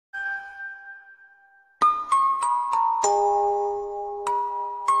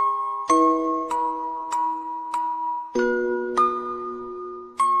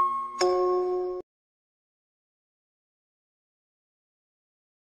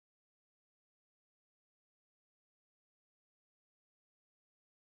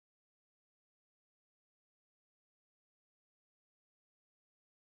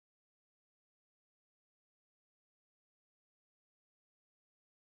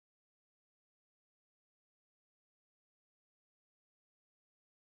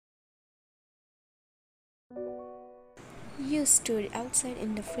You stood outside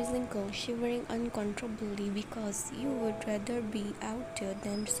in the freezing cold, shivering uncontrollably because you would rather be out there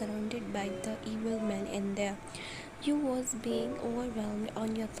than surrounded by the evil men in there. You was being overwhelmed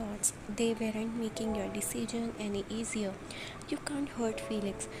on your thoughts. They weren't making your decision any easier. You can't hurt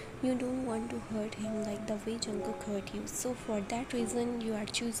Felix. You don't want to hurt him like the way Jungkook hurt you. So for that reason you are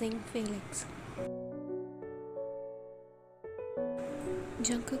choosing Felix.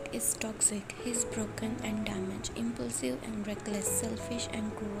 Jungkook is toxic. He's broken and damaged, impulsive and reckless, selfish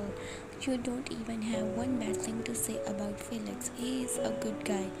and cruel. You don't even have one bad thing to say about Felix. He is a good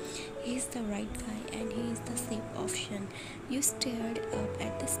guy. He is the right guy and he is the safe option. You stared up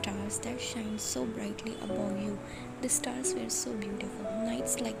at the stars that shine so brightly above you. The stars were so beautiful.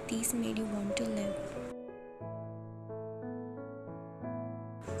 Nights like these made you want to live.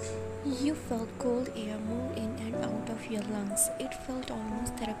 You felt cold air move in and out of your lungs. It felt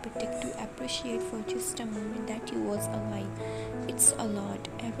almost therapeutic to appreciate for just a moment that you was alive. It's a lot.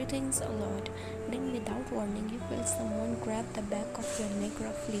 Everything's a lot. Then without warning you felt someone grab the back of your neck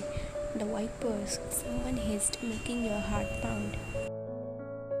roughly. The wipers. Someone hissed, making your heart pound.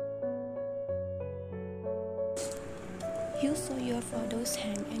 You saw your father's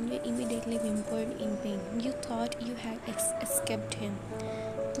hand and you immediately whimpered in pain. You thought you had escaped him.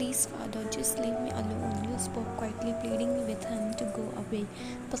 Please, father, just leave me alone. You spoke quietly, pleading with him to go away.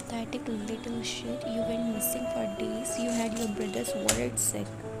 Pathetic little shit. You went missing for days. You had your brothers worried sick.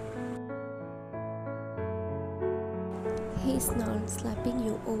 He snarled, slapping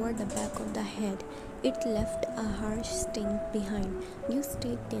you over the back of the head. It left a harsh sting behind. You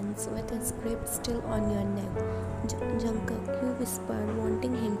stayed tense with his grip still on your neck. Jungkook, you whispered,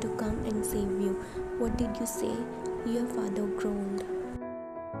 wanting him to come and save you. What did you say? Your father groaned.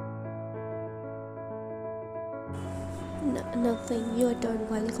 Nothing, you uttered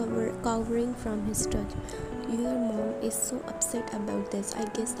while cowering from his touch. Your mom is so upset about this. I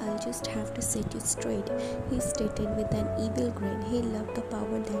guess I'll just have to set you straight, he stated with an evil grin. He loved the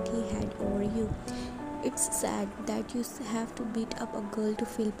power that he had over you. It's sad that you have to beat up a girl to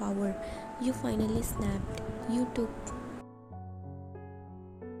feel power. You finally snapped. You took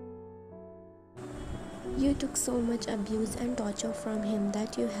so much abuse and torture from him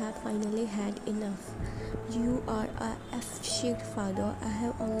that you have finally had enough. You are a F-shaped father. I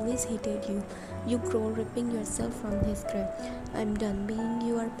have always hated you. You grow, ripping yourself from his grip. I'm done being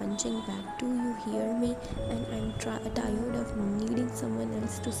your punching bag. Do you hear me? And I'm tired of needing someone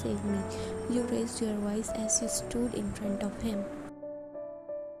else to save me. You raised your voice as you stood in front of him.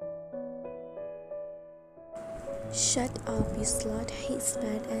 Shut up, you slut, he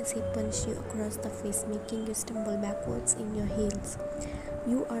spat as he punched you across the face, making you stumble backwards in your heels.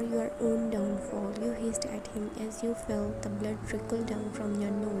 You are your own downfall, you hissed at him as you felt the blood trickle down from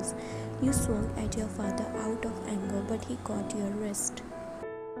your nose. You swung at your father out of anger, but he caught your wrist.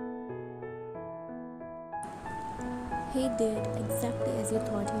 He did exactly as you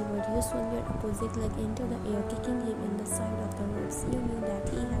thought he would. You swung your opposite leg into the air, kicking him in the side of the ribs. You knew that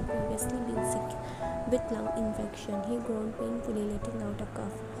he had previously been sick with lung infection. He groaned painfully, letting out a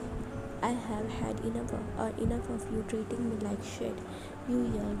cough. I have had enough of you treating me like shit, you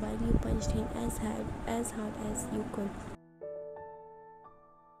yelled while you punched him as hard as you could.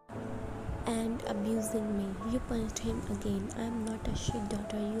 And abusing me. You punched him again. I'm not a shit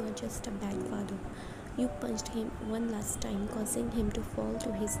daughter, you are just a bad father. You punched him one last time, causing him to fall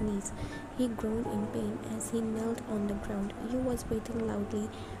to his knees. He groaned in pain as he knelt on the ground. You was breathing loudly,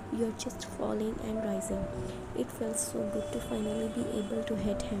 your chest falling and rising. It felt so good to finally be able to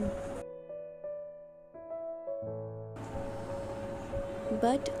hit him.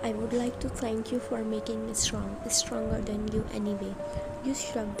 But I would like to thank you for making me stronger than you anyway. You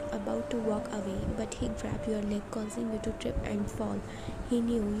shrugged, about to walk away, but he grabbed your leg, causing you to trip and fall. He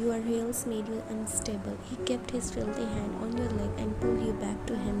knew your heels made you unstable. He kept his filthy hand on your leg and pulled you back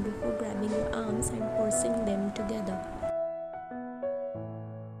to him before grabbing your arms and forcing them together.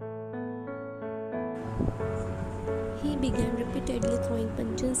 He began repeatedly throwing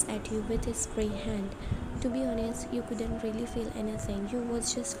punches at you with his free hand. To be honest, you couldn't really feel anything. You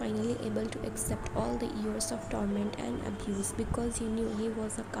was just finally able to accept all the years of torment and abuse because you knew he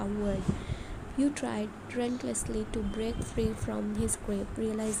was a coward. You tried relentlessly to break free from his grip,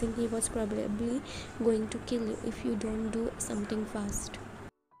 realizing he was probably going to kill you if you don't do something fast.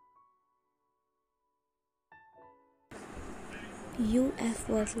 You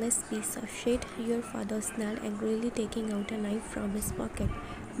worthless piece of shit, your father snarled angrily, taking out a knife from his pocket.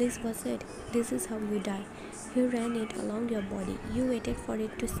 This was it. This is how you die. He ran it along your body. You waited for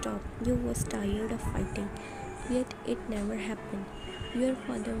it to stop. You was tired of fighting. Yet it never happened. Your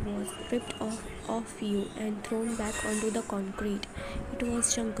father was ripped off you and thrown back onto the concrete. It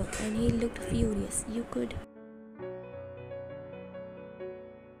was Jungkook and he looked furious. You could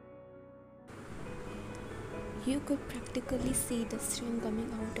practically see the steam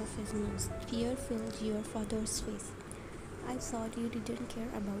coming out of his nose. Fear filled your father's face. I thought you didn't care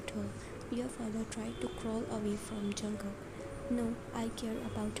about her. Your father tried to crawl away from Jungkook. No, I care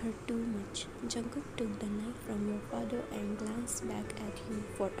about her too much. Jungkook took the knife from your father and glanced back at you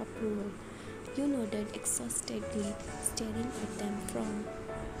for approval. You nodded exhaustedly, staring at them from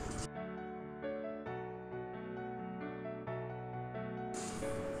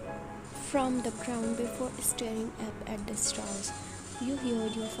the ground before staring up at the stars. You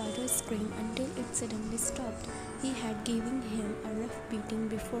heard your father scream until it suddenly stopped. He had given him a rough beating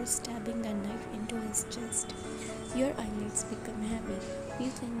before stabbing the knife into his chest. Your eyelids become heavy. You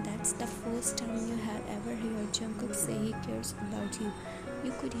think that's the first time you have ever heard Jungkook say he cares about you.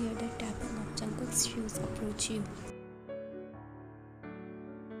 You could hear the tapping of Jungkook's shoes approach you.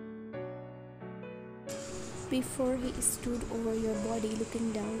 Before he stood over your body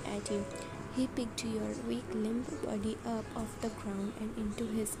looking down at you, he picked your weak, limp body up off the ground and into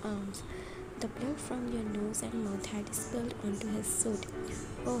his arms. The blood from your nose and mouth had spilled onto his suit.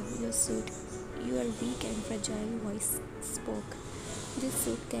 "Oh, your suit," your weak and fragile voice spoke. "This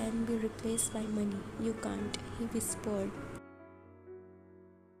suit can be replaced by money." "You can't," he whispered.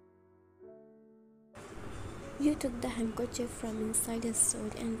 You took the handkerchief from inside his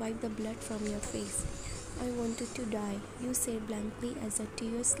suit and wiped the blood from your face. "I wanted to die," you said blankly as a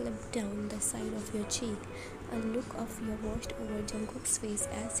tear slipped down the side of your cheek. A look of fear washed over Jungkook's face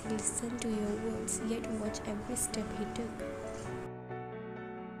as he listened to your words, yet watched every step he took.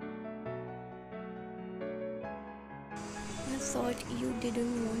 "I thought you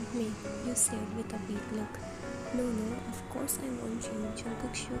didn't want me," you said with a weak look. No, of course I want you."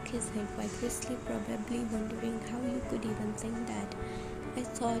 Jungkook shook his head vigorously, probably wondering how you could even think that. "I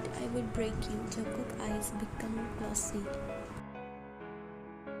thought I would break you." Jungkook's eyes became glossy.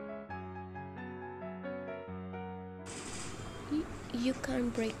 You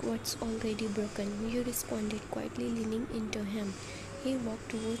can't break what's already broken," you responded, quietly leaning into him. He walked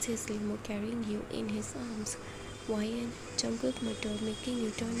towards his limo, carrying you in his arms. "Wyan," Jungkook muttered, making you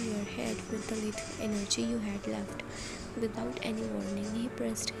turn your head with the little energy you had left. Without any warning, he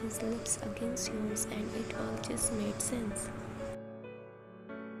pressed his lips against yours and it all just made sense.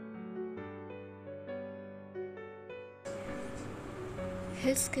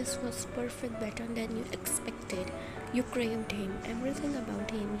 His kiss was perfect, better than you expected. You craved him, everything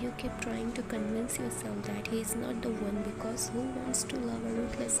about him. You kept trying to convince yourself that he is not the one, because who wants to love a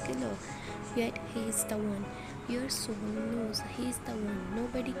ruthless killer? Yet he is the one. Your soul knows he is the one.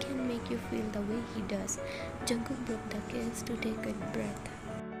 Nobody can make you feel the way he does. Jungkook broke the kiss to take a breath.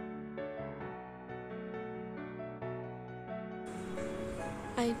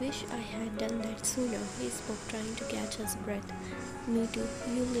 "I wish I had done that sooner," he spoke, trying to catch his breath. "Me too."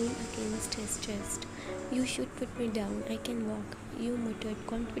 You leaned against his chest. "You should put me down. I can walk," you muttered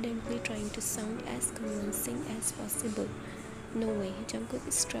confidently, trying to sound as convincing as possible. "No way," Jungkook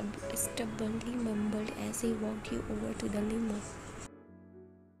stubbornly mumbled as he walked you over to the limo.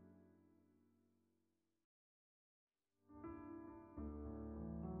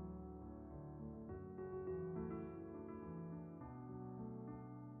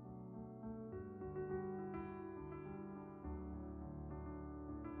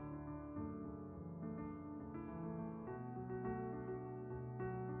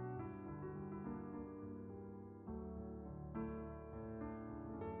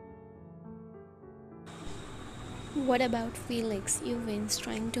 "What about Felix?" you winced,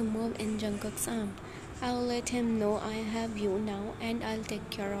 trying to move in Jungkook's arm. "I'll let him know I have you now, and I'll take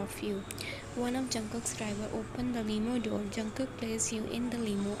care of you." One of Jungkook's drivers opened the limo door. Jungkook placed you in the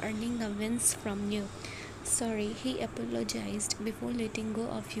limo, earning the wins from you. "Sorry," he apologized before letting go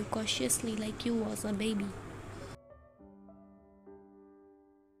of you cautiously like you was a baby.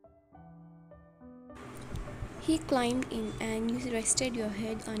 He climbed in and you rested your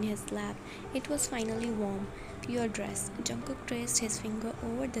head on his lap. It was finally warm. Your dress. Jungkook traced his finger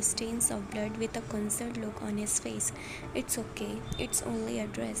over the stains of blood with a concerned look on his face. "It's okay. It's only a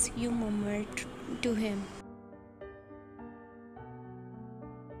dress," you murmured to him.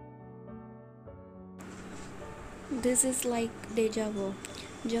 "This is like deja vu,"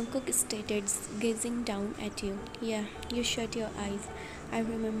 Jungkook stated, gazing down at you. "Yeah," you shut your eyes. "I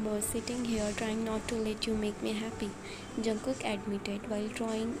remember sitting here trying not to let you make me happy," Jungkook admitted while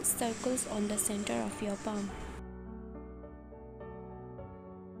drawing circles on the center of your palm.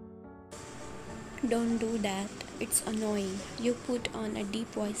 Don't do that. It's annoying. You put on a deep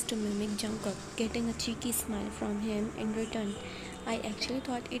voice to mimic Jungkook, getting a cheeky smile from him in return. I actually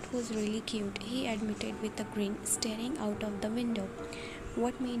thought it was really cute, he admitted with a grin, staring out of the window.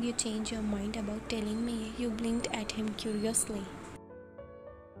 What made you change your mind about telling me? You blinked at him curiously.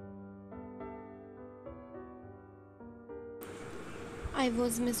 I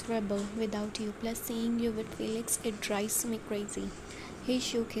was miserable without you, plus seeing you with Felix, it drives me crazy. He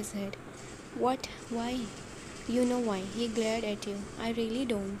shook his head. What? Why? You know why. He glared at you. I really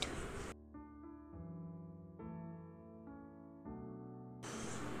don't.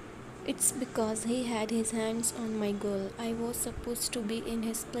 It's because he had his hands on my girl. I was supposed to be in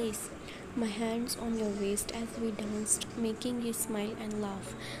his place. My hands on your waist as we danced, making you smile and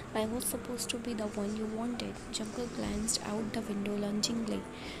laugh. I was supposed to be the one you wanted. Jungkook glanced out the window longingly.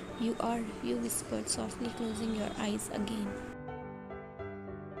 You are, you whispered softly, closing your eyes again.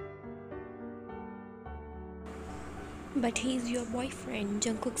 But he's your boyfriend,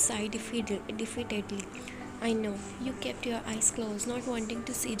 Jungkook sighed defeatedly. I know, you kept your eyes closed, not wanting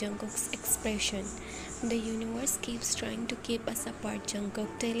to see Jungkook's expression. The universe keeps trying to keep us apart,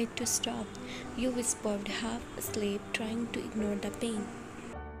 Jungkook. Tell it to stop. You whispered, half asleep, trying to ignore the pain.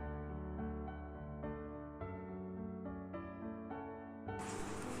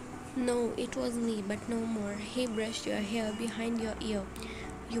 No, it was me, but no more. He brushed your hair behind your ear.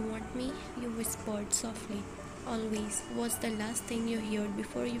 You want me? You whispered softly. Always was the last thing you heard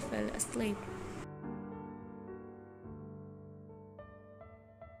before you fell asleep.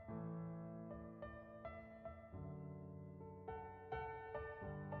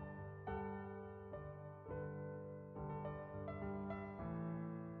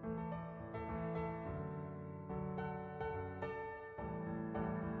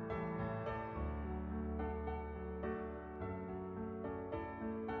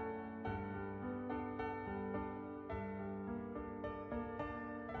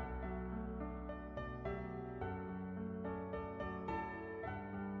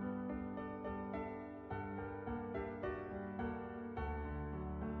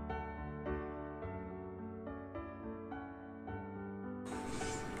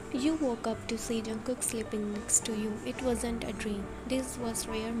 You woke up to see Jungkook sleeping next to you. It wasn't a dream. This was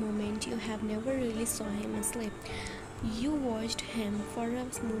rare moment. You have never really saw him asleep. You watched him for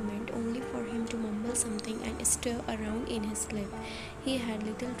a moment only for him to mumble something and stir around in his sleep. He had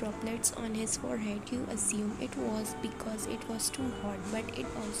little droplets on his forehead. You assume it was because it was too hot, but it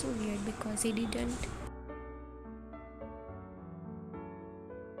also weird because he didn't.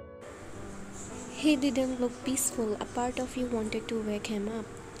 He didn't look peaceful. A part of you wanted to wake him up.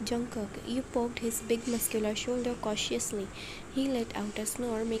 Jungkook, you poked his big muscular shoulder cautiously. He let out a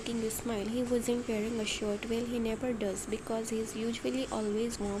snore, making you smile. He wasn't wearing a shirt. Well, he never does because he's usually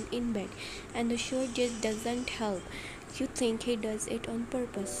always warm in bed, and the shirt just doesn't help. You think he does it on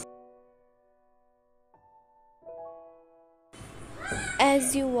purpose.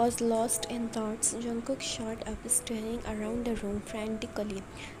 As you was lost in thoughts, Jungkook shot up, staring around the room frantically.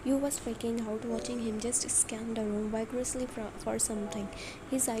 You was freaking out, watching him just scan the room vigorously for something.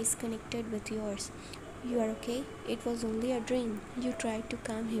 His eyes connected with yours. You are okay? It was only a dream. You tried to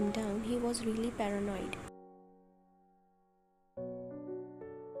calm him down. He was really paranoid.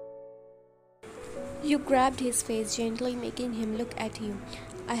 You grabbed his face gently, making him look at you.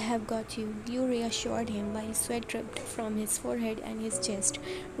 I have got you. You reassured him while sweat dripped from his forehead and his chest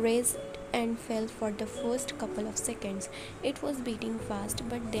raised and fell for the first couple of seconds. It was beating fast,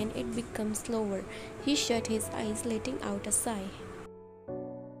 but then it became slower. He shut his eyes, letting out a sigh.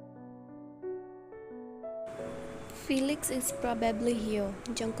 Felix is probably here.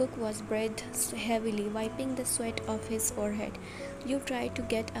 Jungkook was breathed heavily, wiping the sweat off his forehead. You tried to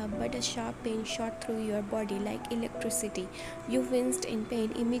get up, but a sharp pain shot through your body like electricity. You winced in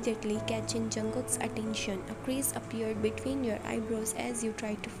pain, immediately catching Jungkook's attention. A crease appeared between your eyebrows as you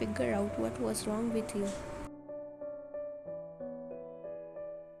tried to figure out what was wrong with you.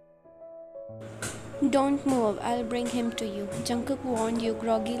 Don't move, I'll bring him to you, Jungkook warned you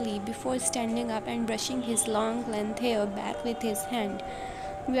groggily before standing up and brushing his long length hair back with his hand.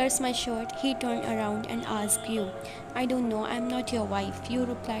 Where's my shirt? He turned around and asked you. I don't know, I'm not your wife, you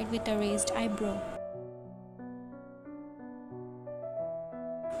replied with a raised eyebrow.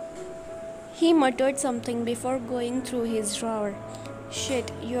 He muttered something before going through his drawer.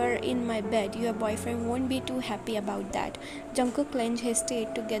 Shit, you're in my bed. Your boyfriend won't be too happy about that. Jungkook clenched his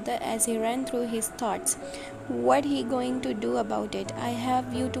teeth together as he ran through his thoughts. What he going to do about it? I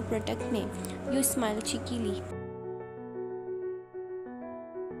have you to protect me. You smiled cheekily.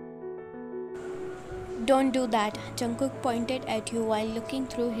 Don't do that. Jungkook pointed at you while looking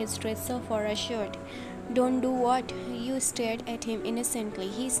through his dresser for a shirt. Don't do what? You stared at him innocently.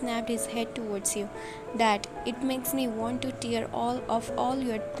 He snapped his head towards you. That it makes me want to tear all off all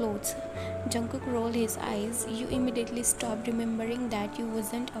your clothes. Jungkook rolled his eyes. You immediately stopped, remembering that you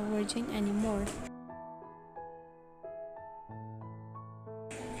wasn't a virgin anymore.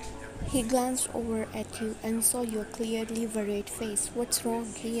 He glanced over at you and saw your clearly worried face. What's wrong?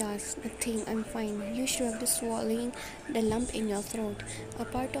 He asked. Nothing, I'm fine. You shrugged, swallowing the lump in your throat. A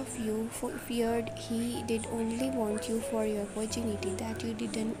part of you feared he did only want you for your virginity that you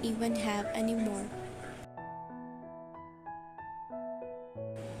didn't even have anymore.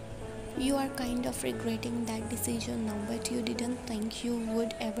 You are kind of regretting that decision now, but you didn't think you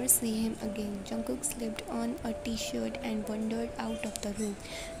would ever see him again. Jungkook slipped on a t-shirt and wandered out of the room.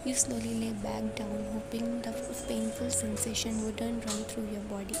 You slowly lay back down, hoping the painful sensation wouldn't run through your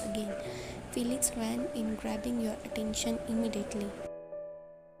body again. Felix ran in, grabbing your attention immediately.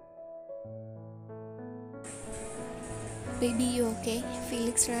 Baby, you okay?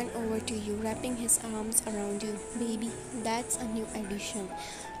 Felix ran over to you, wrapping his arms around you. Baby, that's a new addition.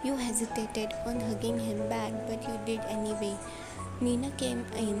 You hesitated on hugging him back, but you did anyway. Nina came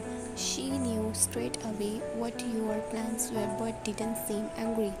in. She knew straight away what your plans were, but didn't seem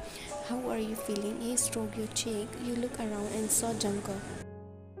angry. How are you feeling? He stroked your cheek. You looked around and saw Jungkook.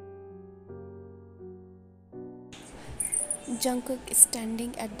 Jungkook is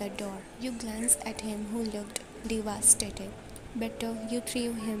standing at the door. You glanced at him, who looked devastated. Better, you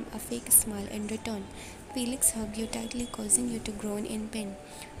threw him a fake smile in return. Felix hugged you tightly, causing you to groan in pain.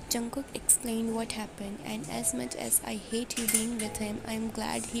 Jungkook explained what happened, and as much as I hate you being with him, I'm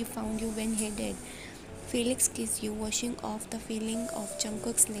glad he found you when he did. Felix kissed you, washing off the feeling of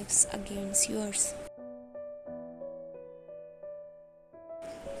Jungkook's lips against yours.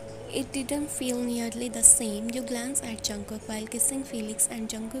 It didn't feel nearly the same. You glanced at Jungkook while kissing Felix, and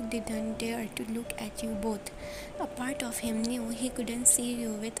Jungkook didn't dare to look at you both. A part of him knew he couldn't see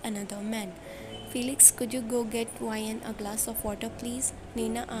you with another man. Felix, could you go get Ryan a glass of water, please?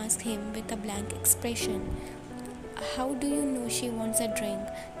 Nina asked him with a blank expression. How do you know she wants a drink?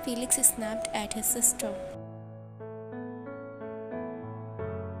 Felix snapped at his sister.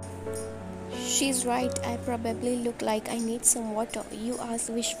 She's right, I probably look like I need some water, you asked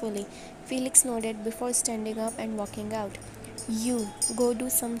wishfully. Felix nodded before standing up and walking out. You, go do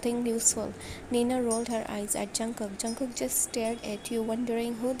something useful. Nina rolled her eyes at Jungkook. Jungkook just stared at you,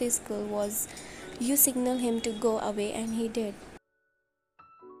 wondering who this girl was. You signaled him to go away, and he did.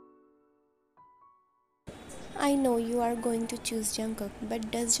 I know you are going to choose Jungkook,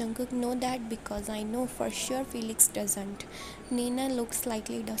 but does Jungkook know that? Because I know for sure Felix doesn't. Nina looked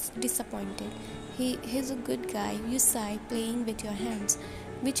slightly disappointed. He's a good guy, you sighed, playing with your hands.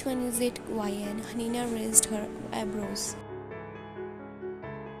 Which one is it, Ryan? Nina raised her eyebrows.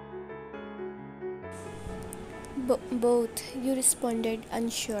 Both, you responded,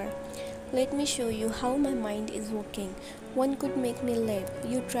 unsure. Let me show you how my mind is working. One could make me live.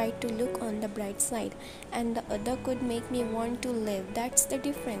 You tried to look on the bright side, and the other could make me want to live. That's the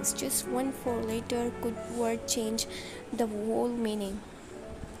difference. Just one four-letter word change the whole meaning.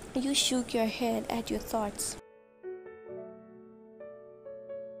 You shook your head at your thoughts.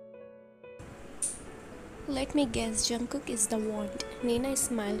 Let me guess, Jungkook is the want. Nina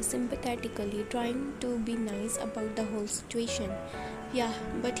smiled sympathetically, trying to be nice about the whole situation. Yeah,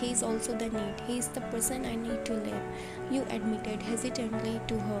 but he's also the need. He's the person I need to live, you admitted hesitantly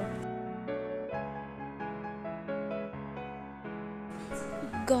to her.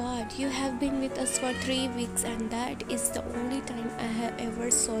 God, you have been with us for 3 weeks, and that is the only time I have ever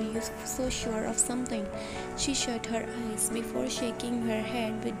saw you so sure of something. She shut her eyes before shaking her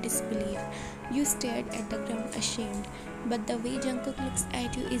head with disbelief. You stared at the ground ashamed, but the way Jungkook looks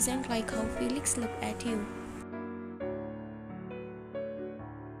at you isn't like how Felix looked at you.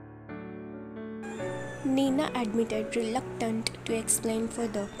 Nina admitted, reluctant to explain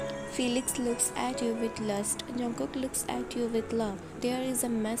further. Felix looks at you with lust. Jungkook looks at you with love. There is a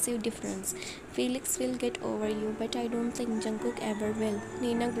massive difference. Felix will get over you, but I don't think Jungkook ever will.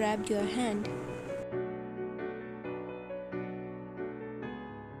 Nina grabbed your hand.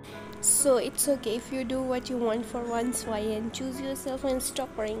 So it's okay if you do what you want for once, Ryan. Choose yourself and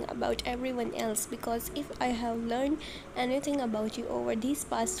stop worrying about everyone else, because if I have learned anything about you over these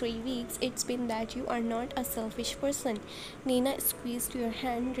past 3 weeks, it's been that you are not a selfish person. Nina squeezed your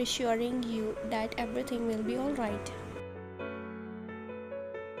hand, reassuring you that everything will be alright.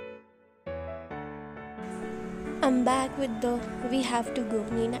 I'm back with the we have to go.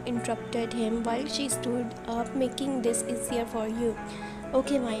 Nina interrupted him while she stood up, making this easier for you.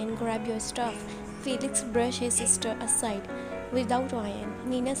 Okay, Ryan, grab your stuff. Felix brushed his sister aside. Without Ryan,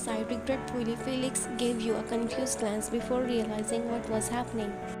 Nina sighed regretfully. Felix gave you a confused glance before realizing what was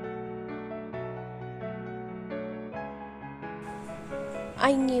happening.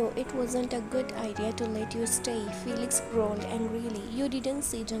 I knew it wasn't a good idea to let you stay, Felix growled angrily. You didn't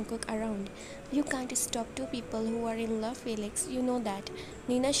see Jungkook around. You can't stop two people who are in love, Felix. You know that.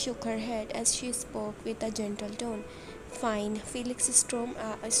 Nina shook her head as she spoke with a gentle tone. Fine, Felix stormed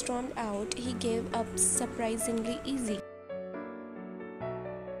out. He gave up surprisingly easy.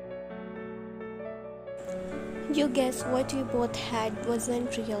 You guess what you both had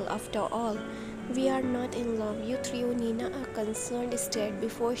wasn't real after all. We are not in love, you threw Nina a concerned stare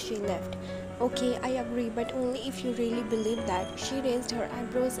before she left. Okay, I agree, but only if you really believe that. She raised her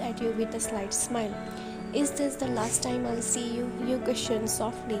eyebrows at you with a slight smile. Is this the last time I'll see you? You questioned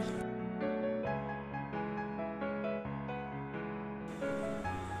softly.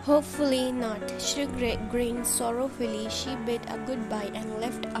 Hopefully not. She grinned sorrowfully. She bid a goodbye and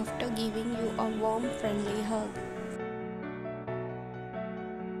left after giving you a warm, friendly hug.